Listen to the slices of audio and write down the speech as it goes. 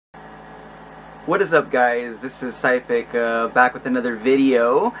What is up, guys? This is Syphic back with another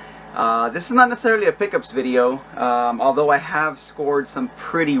video. This is not necessarily a pickups video, although I have scored some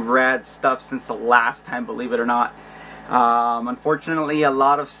pretty rad stuff since the last time, believe it or not. Unfortunately, a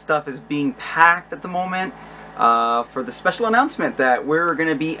lot of stuff is being packed at the moment for the special announcement that we're going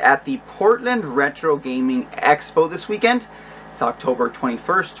to be at the Portland Retro Gaming Expo this weekend. It's October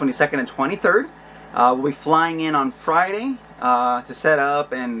 21st, 22nd, and 23rd. We'll be flying in on Friday to set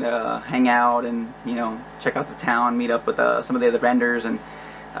up and hang out and, you know, check out the town, meet up with some of the other vendors, and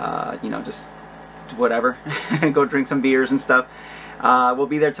you know, just whatever, go drink some beers and stuff. We'll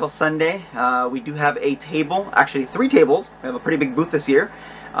be there till Sunday. We do have a table, actually 3 tables. We have a pretty big booth this year.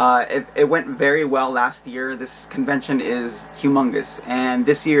 It went very well last year. This convention is humongous, and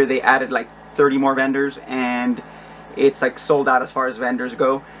this year they added like 30 more vendors, and it's like sold out as far as vendors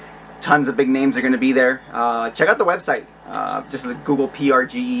go. Tons of big names are going to be there. Check out the website. Just Google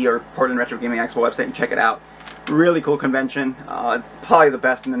PRGE or Portland Retro Gaming Expo website and check it out. Really cool convention. Probably the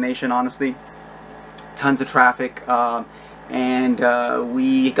best in the nation, honestly. Tons of traffic. And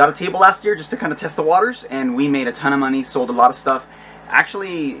we got a table last year just to kind of test the waters, and we made a ton of money, sold a lot of stuff.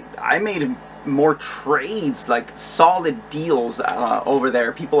 Actually, I made more trades, like solid deals over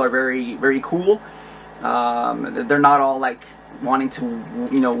there. People are very, very cool. They're not all like wanting to,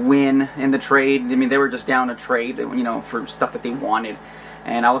 you know, win in the trade. I mean, they were just down to trade, you know, for stuff that they wanted,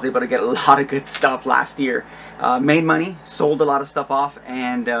 and I was able to get a lot of good stuff last year. Made money, sold a lot of stuff off,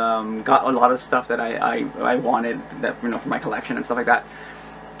 and got a lot of stuff that I wanted, that, you know, for my collection and stuff like that.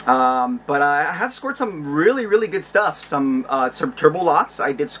 But I have scored some really good stuff. Some turbo lots.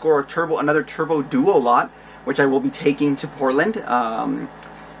 I did score another turbo duo lot, which I will be taking to Portland.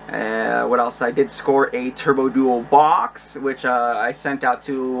 What else? I did score a Turbo Duo box, which I sent out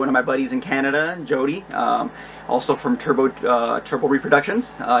to one of my buddies in Canada, Jody, also from Turbo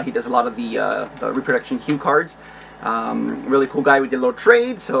Reproductions. He does a lot of the reproduction cue cards. Really cool guy. We did a little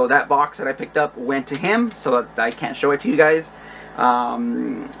trade, so that box that I picked up went to him, so that I can't show it to you guys.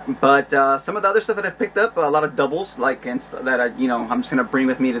 But some of the other stuff that I've picked up, a lot of doubles, like that you know, I'm just gonna bring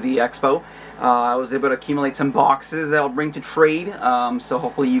with me to the expo. I was able to accumulate some boxes that I'll bring to trade. So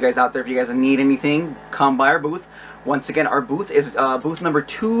hopefully you guys out there, if you guys need anything, come by our booth. Once again, our booth is booth number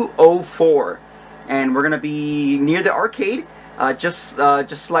 204, and we're gonna be near the arcade, just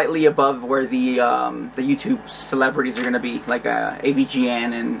slightly above where the YouTube celebrities are gonna be, like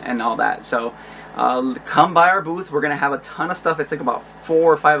AVGN and all that. So come by our booth. We're gonna have a ton of stuff. It's like about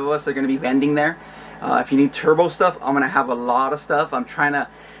 4 or 5 of us that are gonna be vending there. If you need turbo stuff, I'm gonna have a lot of stuff. I'm trying to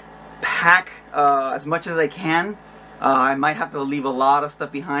pack as much as I can. I might have to leave a lot of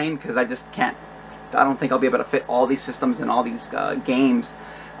stuff behind because I just can't. I don't think I'll be able to fit all these systems and all these games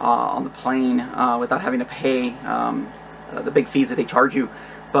on the plane without having to pay the big fees that they charge you.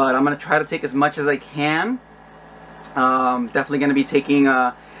 But I'm gonna try to take as much as I can. Definitely gonna be taking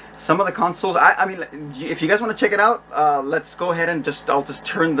some of the consoles. I mean, if you guys want to check it out, let's go ahead and I'll just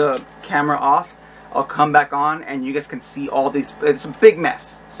turn the camera off. I'll come back on, and you guys can see all these. It's a big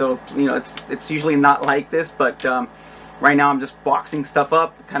mess, so you know it's usually not like this. But right now I'm just boxing stuff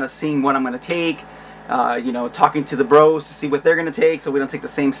up, kind of seeing what I'm going to take. You know, talking to the bros to see what they're going to take, so we don't take the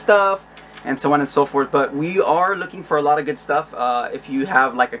same stuff, and so on and so forth. But we are looking for a lot of good stuff. If you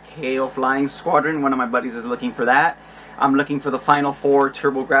have like a KO Flying Squadron, one of my buddies is looking for that. I'm looking for the Final 4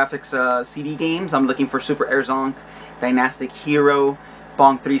 turbografx CD games. I'm looking for Super Air Zonk, Dynastic Hero,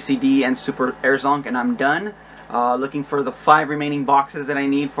 Bonk 3 CD, and Super Air Zonk, and I'm done. Looking for the 5 remaining boxes that I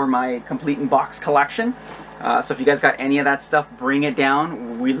need for my complete in box collection. So if you guys got any of that stuff, bring it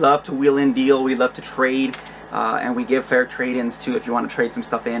down. We love to wheel in deal. We love to trade, and we give fair trade-ins too if you want to trade some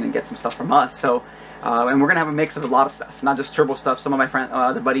stuff in and get some stuff from us. So. And we're gonna have a mix of a lot of stuff, not just turbo stuff. Some of my friends,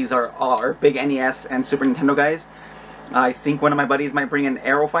 the buddies are big NES and Super Nintendo guys. I think one of my buddies might bring in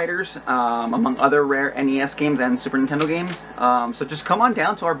Aero Fighters, among other rare NES games and Super Nintendo games. So just come on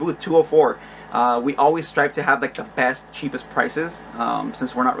down to our booth 204. We always strive to have like the best, cheapest prices.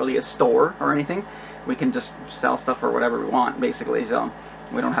 Since we're not really a store or anything, we can just sell stuff for whatever we want, basically. So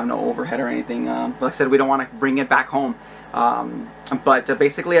we don't have no overhead or anything. Like I said, we don't want to bring it back home. But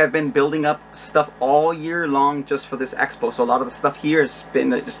basically I've been building up stuff all year long just for this expo. So a lot of the stuff here has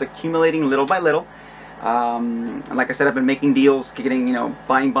been just accumulating little by little. And like I said, I've been making deals, getting, you know,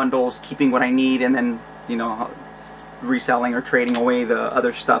 buying bundles, keeping what I need, and then, you know, reselling or trading away the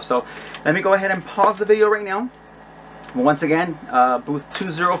other stuff. So let me go ahead and pause the video right now. Once again, booth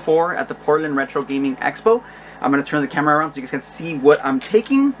 204 at the Portland Retro Gaming Expo. I'm going to turn the camera around so you guys can see what I'm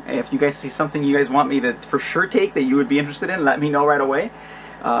taking. If you guys see something you guys want me to for sure take that you would be interested in, let me know right away.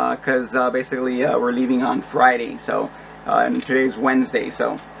 Because basically we're leaving on Friday, so and today's Wednesday,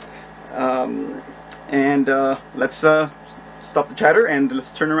 so Let's stop the chatter and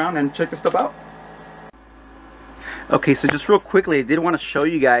let's turn around and check this stuff out. Okay, so just real quickly, I did want to show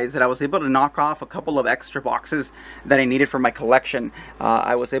you guys that I was able to knock off a couple of extra boxes that I needed for my collection.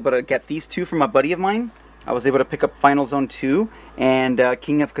 I was able to get these two from a buddy of mine. I was able to pick up Final Zone 2 and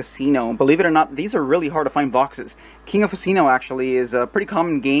King of Casino. Believe it or not, these are really hard to find boxes. King of Casino actually is a pretty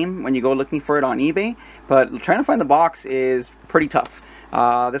common game when you go looking for it on eBay, but trying to find the box is pretty tough.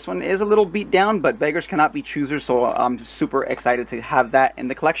 This one is a little beat down, but beggars cannot be choosers, so I'm super excited to have that in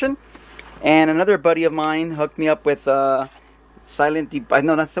the collection. And another buddy of mine hooked me up with Silent Debug.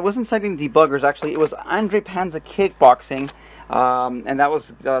 No, it wasn't Silent Debuggers, actually. It was Andre Panza Kickboxing, and that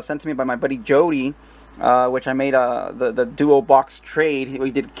was sent to me by my buddy Jody, which I made the duo box trade.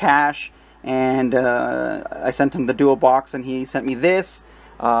 We did cash, and I sent him the duo box, and he sent me this.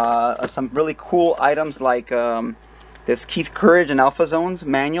 Some really cool items like this Keith Courage and Alpha Zones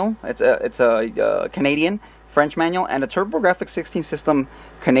manual. It's a Canadian French manual, and a TurboGrafx 16 system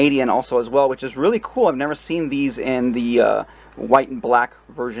Canadian also as well, which is really cool. I've never seen these in the white and black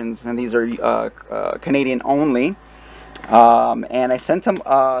versions, and these are Canadian only. And I sent him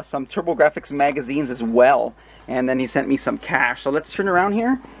some TurboGrafx magazines as well, and then he sent me some cash. So let's turn around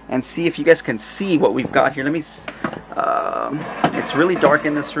here and see if you guys can see what we've got here. Let me it's really dark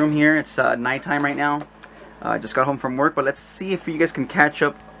in this room here. It's nighttime right now. I just got home from work, but let's see if you guys can catch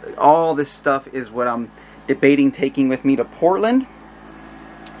up. All this stuff is what I'm debating taking with me to Portland.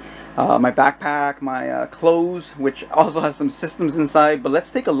 My backpack, my clothes, which also has some systems inside. But let's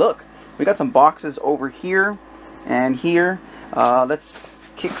take a look. We got some boxes over here and here. Let's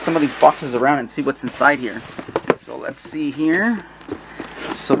kick some of these boxes around and see what's inside here. So let's see here.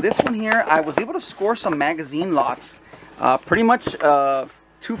 So this one here, I was able to score some magazine lots. Pretty much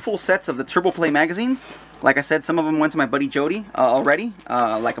 2 full sets of the Turbo Play magazines. Like I said, some of them went to my buddy Jody already,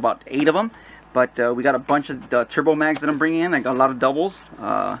 like about 8 of them. But we got a bunch of Turbo mags that I'm bringing in. I got a lot of doubles.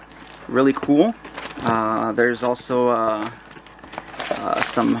 Really cool. There's also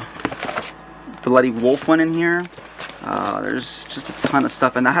some Bloody Wolf one in here. There's just a ton of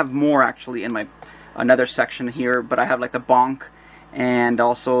stuff, and I have more actually in my another section here. But I have like the Bonk, and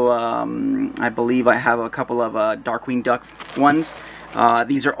also I believe I have a couple of Darkwing Duck ones.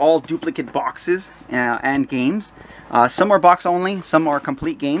 These are all duplicate boxes and games. Some are box only, some are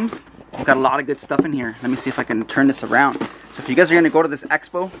complete games. We've got a lot of good stuff in here. Let me see if I can turn this around. So if you guys are going to go to this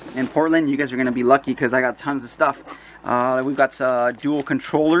expo in Portland, you guys are going to be lucky because I got tons of stuff. We've got dual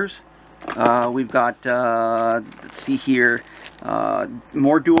controllers. We've got, let's see here,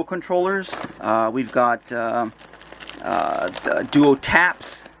 more dual controllers. We've got duo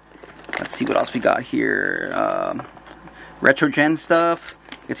taps. Let's see what else we got here. Retro gen stuff.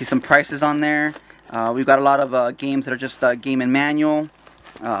 You can see some prices on there. We've got a lot of games that are just game and manual.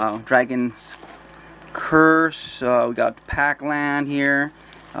 Dragon's Curse. We got Pac-Land here.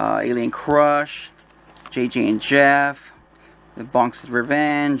 Alien Crush. JJ and Jeff. The Bonk's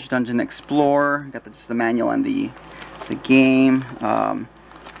Revenge. Dungeon Explorer. Got just the manual and the game. A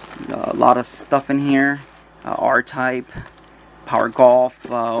lot of stuff in here. R-Type. Power Golf.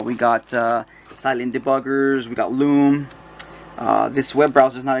 We got Silent Debuggers. We got Loom. This web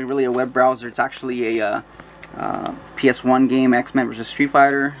browser is not really a web browser. It's actually a PS1 game, X-Men vs. Street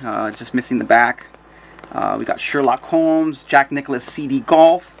Fighter. Just missing the back. We got Sherlock Holmes, Jack Nicklaus CD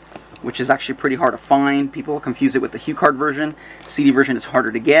Golf, which is actually pretty hard to find. People confuse it with the HuCard version. CD version is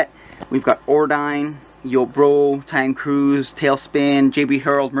harder to get. We've got Ordine, Yo Bro, Time Cruise, Tailspin, JB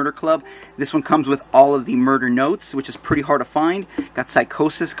Harold Murder Club. This one comes with all of the murder notes, which is pretty hard to find. Got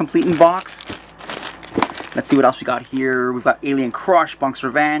Psychosis complete in box. Let's see what else we got here. We've got Alien Crush, Bonk's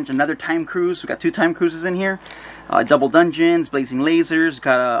Revenge, another Time Cruise. We've got 2 Time Cruises in here. Double Dungeons, Blazing Lasers.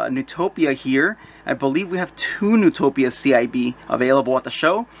 Got a Newtopia here. I believe we have 2 Newtopia CIB available at the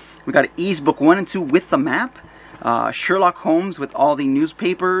show. We got Ease Book 1 and 2 with the map. Sherlock Holmes with all the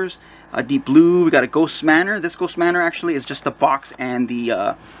newspapers. Deep Blue. We got a Ghost Manor. This Ghost Manor actually is just the box and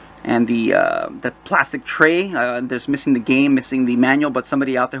the plastic tray. There's missing the game, missing the manual, but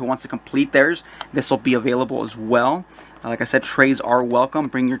somebody out there who wants to complete theirs, this will be available as well. Like I said, trays are welcome.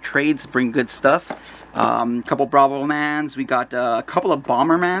 Bring your trades, bring good stuff. Couple Bravo Mans. We got a couple of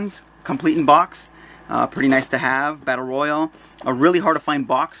Bombermans complete in box. Pretty nice to have. Battle Royale. A really hard to find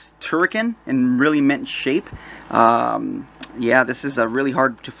box. Turrican in really mint shape. Yeah, this is a really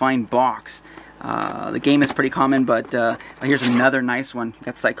hard to find box. The game is pretty common, but here's another nice one. You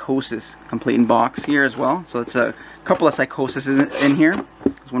got Psychosis complete in box here as well. So it's a couple of Psychosis in here.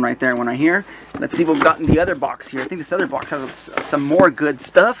 There's one right there and one right here. Let's see what we've got in the other box here. I think this other box has some more good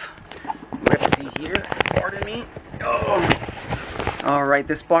stuff. Let's see here. Pardon me. Oh. Alright,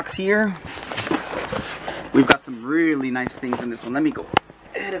 this box here, we've got some really nice things in this one. Let me go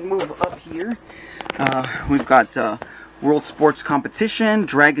ahead and move up here. We've got World Sports Competition,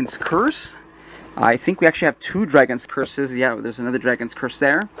 Dragon's Curse. I think we actually have 2 Dragon's Curses. Yeah, there's another Dragon's Curse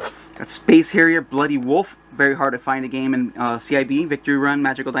there. Got Space Harrier, Bloody Wolf. Very hard to find a game in CIB. Victory Run,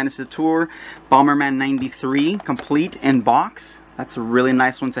 Magical Dinosaur Tour, Bomberman 93, complete in box. That's a really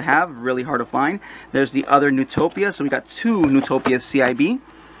nice one to have. Really hard to find. There's the other Newtopia. So we got 2 Newtopia CIB. We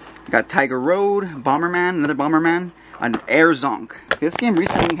got Tiger Road, Bomberman, another Bomberman, an Air Zonk. This game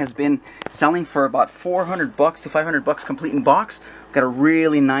recently has been selling for about $400 to $500 complete in box. Got a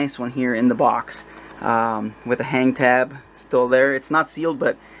really nice one here in the box with a hang tab still there. It's not sealed,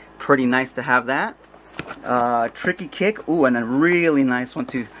 but pretty nice to have that. Tricky Kick, ooh, and a really nice one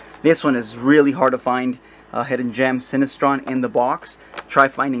too. This one is really hard to find. Hidden Gem Sinistron in the box. Try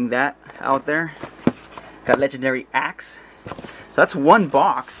finding that out there. Got Legendary Axe. So that's one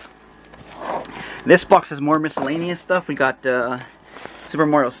box. This box has more miscellaneous stuff. We got Super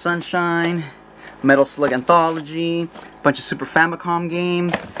Mario Sunshine, Metal Slug Anthology, a bunch of Super Famicom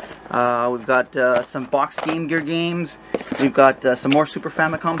games. We've got some box Game Gear games. We've got some more Super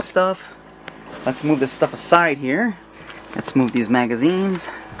Famicom stuff. Let's move this stuff aside here. Let's move these magazines.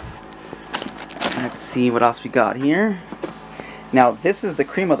 Let's see what else we got here. Now this is the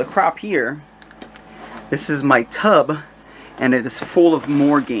cream of the crop here. This is my tub, and it is full of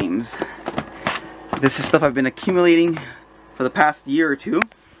more games. This is stuff I've been accumulating for the past year or two.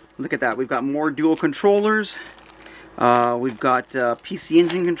 Look at that. We've got more dual controllers. We've got PC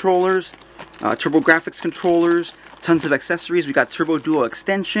Engine controllers, TurboGrafx controllers, tons of accessories. We got Turbo Duo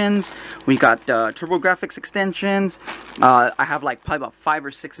extensions. We got TurboGrafx extensions. I have like probably about 5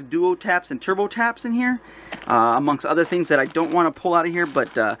 or 6 Duo taps and Turbo taps in here, amongst other things that I don't want to pull out of here.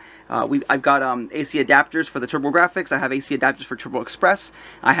 But I've got AC adapters for the TurboGrafx. I have AC adapters for Turbo Express.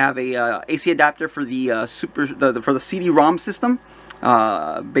 I have a AC adapter for the for the CD-ROM system,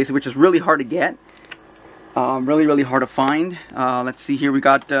 basically, which is really hard to get. Really hard to find. Let's see here. We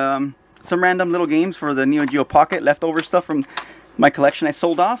got some random little games for the Neo Geo Pocket, leftover stuff from my collection I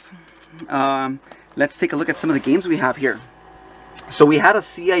sold off. Let's take a look at some of the games we have here. So we had a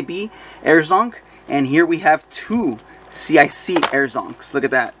CIB Air Zonk, and here we have 2 CIC Air Zonks. Look at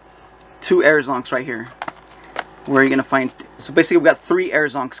that. 2 Air Zonks right here. Where are you going to find... So basically we've got 3 Air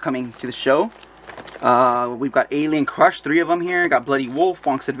Zonks coming to the show. We've got Alien Crush, 3 of them here. Got Bloody Wolf,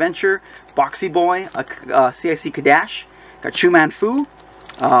 Wonk's Adventure, Boxy Boy, CIC Kadash. Got Chuman Fu.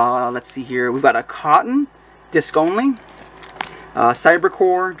 Let's see here. We've got a Cotton, disc only.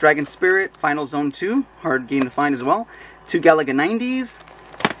 Cybercore, Dragon Spirit, Final Zone 2, hard game to find as well. 2 Galaga 90s.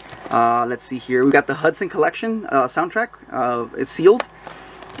 Let's see here. We've got the Hudson Collection soundtrack. It's sealed.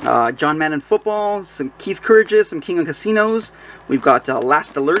 John Madden Football, some Keith Courageous, some King of Casinos. We've got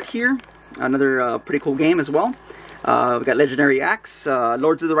Last Alert here, another pretty cool game as well. We've got Legendary Axe,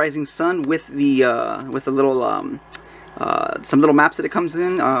 Lords of the Rising Sun with the little some little maps that it comes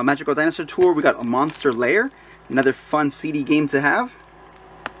in. Magical Dinosaur Tour. We got a Monster Lair, another fun CD game to have.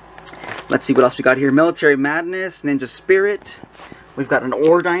 Let's see what else we got here. Military Madness, Ninja Spirit. We've got an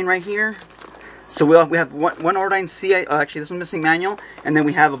Ordine right here. So we have one Ordine CI. Actually, this one's missing manual, and then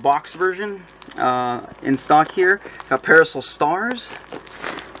we have a box version in stock here. Got Parasol Stars,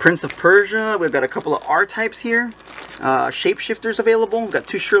 Prince of Persia. We've got a couple of R-types here. Shapeshifters available. We've got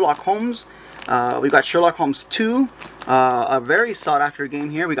 2 Sherlock Holmes. We've got Sherlock Holmes 2. A very sought after game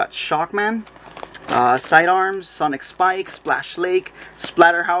here. We got Shockman, Sidearms, Sonic Spike, Splash Lake,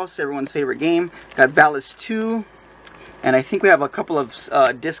 Splatterhouse, everyone's favorite game. Got Valis 2, and I think we have a couple of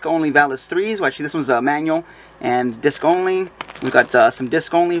disc only Valis 3s. Well, actually, this one's a manual and disc only. We've got some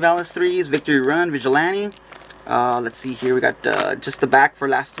disc only Valis 3s, Victory Run, Vigilante. Let's see here. We got just the back for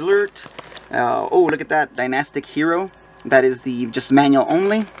Last Alert. Oh, look at that, Dynastic Hero. That is the just manual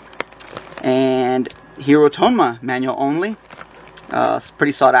only. And Hero Tonma manual only. It's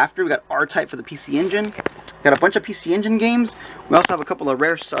pretty sought after. We got R-Type for the PC Engine. Got a bunch of PC Engine games. We also have a couple of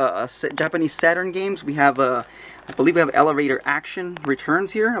rare Japanese Saturn games. We have I believe we have Elevator Action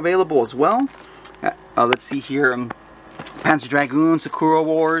Returns here available as well. Let's see here. Panzer Dragoon, Sakura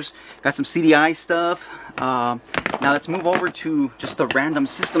Wars. Got some CDI stuff. Now let's move over to just the random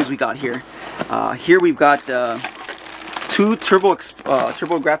systems we got here. Here we've got 2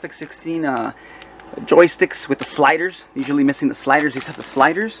 TurboGrafx 16 joysticks with the sliders. Usually missing the sliders. These have the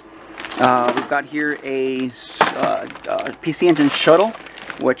sliders. We've got here a PC Engine shuttle,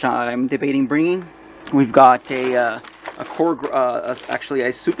 which I'm debating bringing. We've got a actually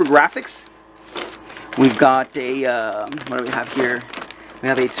a SuperGrafx. We've got a what do we have here? We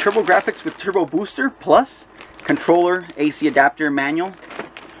have a TurboGrafx with Turbo Booster Plus. controller, AC adapter manual.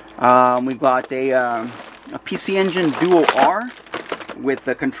 We've got a PC Engine Duo R with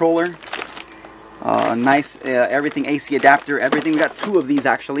the controller. Nice, everything AC adapter, everything. We got 2 of these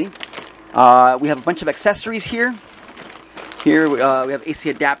actually. We have a bunch of accessories here. Here we have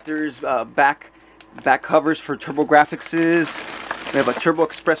AC adapters, back covers for turbografx's. We have a Turbo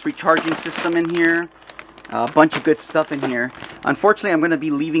Express recharging system in here. A bunch of good stuff in here. Unfortunately, I'm going to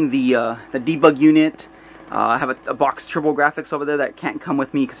be leaving the debug unit. I have a box turbografx over there that can't come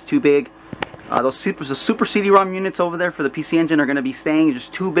with me because it's too big. Those super CD-ROM units over there for the PC Engine are going to be staying.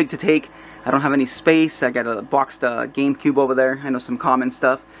 Just too big to take. I don't have any space. I got a boxed GameCube over there. I know some common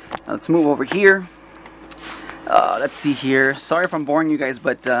stuff. Let's move over here. Let's see here. Sorry if I'm boring you guys,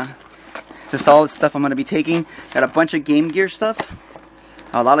 but just all the stuff I'm going to be taking. Got a bunch of Game Gear stuff.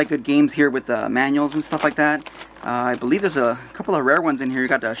 A lot of good games here with manuals and stuff like that. I believe there's a couple of rare ones in here. You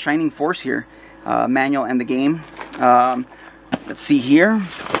got the Shining Force here, manual and the game. Let's see here.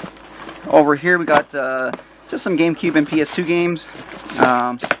 Over here we got just some GameCube and PS2 games.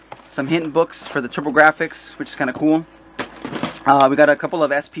 Some hint books for the TurboGrafx, which is kind of cool. We got a couple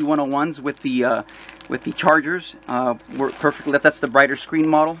of SP101s with the chargers. Work perfectly. That's the brighter screen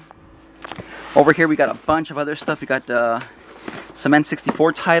model. Over here we got a bunch of other stuff. We got some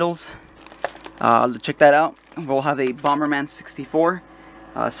N64 titles. Check that out. We'll have a Bomberman 64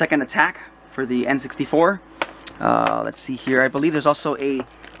 Second Attack for the N64. Let's see here. I believe there's also a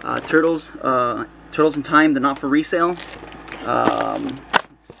Turtles in Time, the not for resale.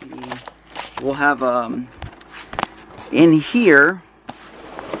 Let's see. We'll have in here.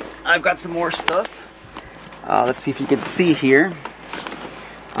 I've got some more stuff. Let's see if you can see here.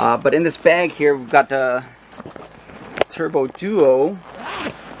 But in this bag here, we've got the Turbo Duo.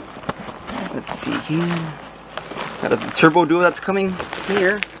 Let's see here. Got a Turbo Duo that's coming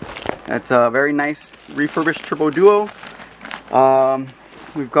here. That's a very nice refurbished Turbo Duo.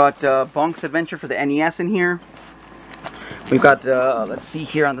 We've got Bonk's Adventure for the NES in here. We've got, let's see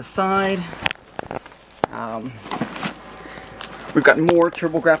here on the side. We've got more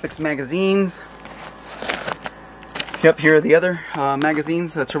TurboGrafx magazines. Yep, here are the other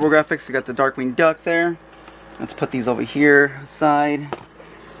magazines, TurboGrafx. We got the Darkwing Duck there. Let's put these over here aside.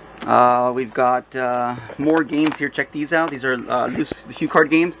 We've got more games here. Check these out. These are loose cue card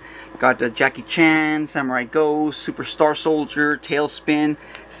games. Got Jackie Chan, Samurai Ghost, Super Star Soldier, Tailspin,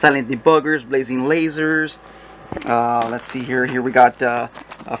 Silent Debuggers, Blazing Lasers. Let's see here. Here we got a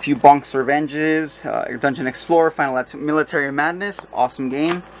few Bonk's Revenges, Dungeon Explorer, Final Military Madness. Awesome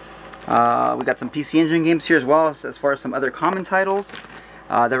game. We got some PC Engine games here as well, as far as some other common titles.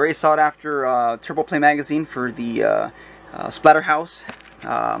 The very sought after Turbo Play magazine for the Splatterhouse.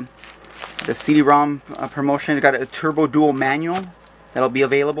 The CD-ROM promotion. We got a Turbo Duo manual that'll be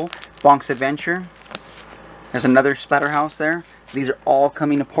available. Bonk's Adventure. There's another Splatterhouse there. These are all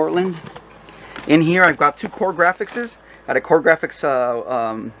coming to Portland. In here I've got 2 Core Graphics. Got a Core Graphics,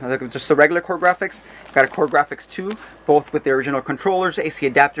 just the regular Core Graphics. Got a Core Graphics 2, both with the original controllers, AC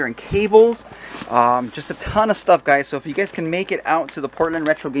adapter, and cables. Just a ton of stuff, guys. So if you guys can make it out to the Portland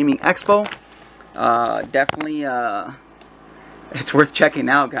Retro Gaming Expo, definitely it's worth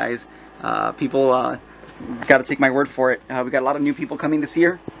checking out, guys. People got to take my word for it. We got a lot of new people coming this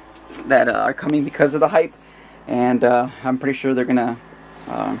year that are coming because of the hype, and I'm pretty sure they're gonna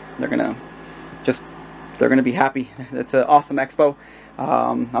be happy. It's an awesome expo.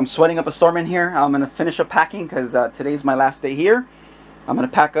 I'm sweating up a storm in here. I'm gonna finish up packing because today's my last day here. I'm gonna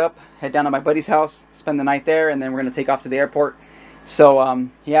pack up, head down to my buddy's house, spend the night there, and then we're gonna take off to the airport. So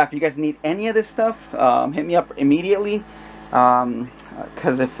yeah, if you guys need any of this stuff, hit me up immediately.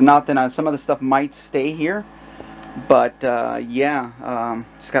 Because if not, then some of the stuff might stay here. But yeah,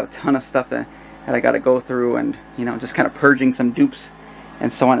 just got a ton of stuff that I got to go through, and you know, just kind of purging some dupes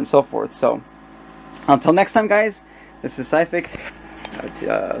and so on and so forth. So until next time, guys, this is syphic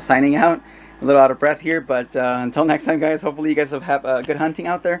signing out. A little out of breath here, but until next time, guys, hopefully you guys have good hunting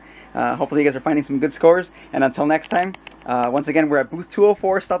out there. Hopefully you guys are finding some good scores, and until next time, once again, we're at booth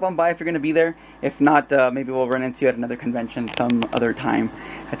 204. Stop on by if you're going to be there. If not, maybe we'll run into you at another convention some other time.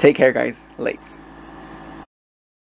 Take care, guys. Lates.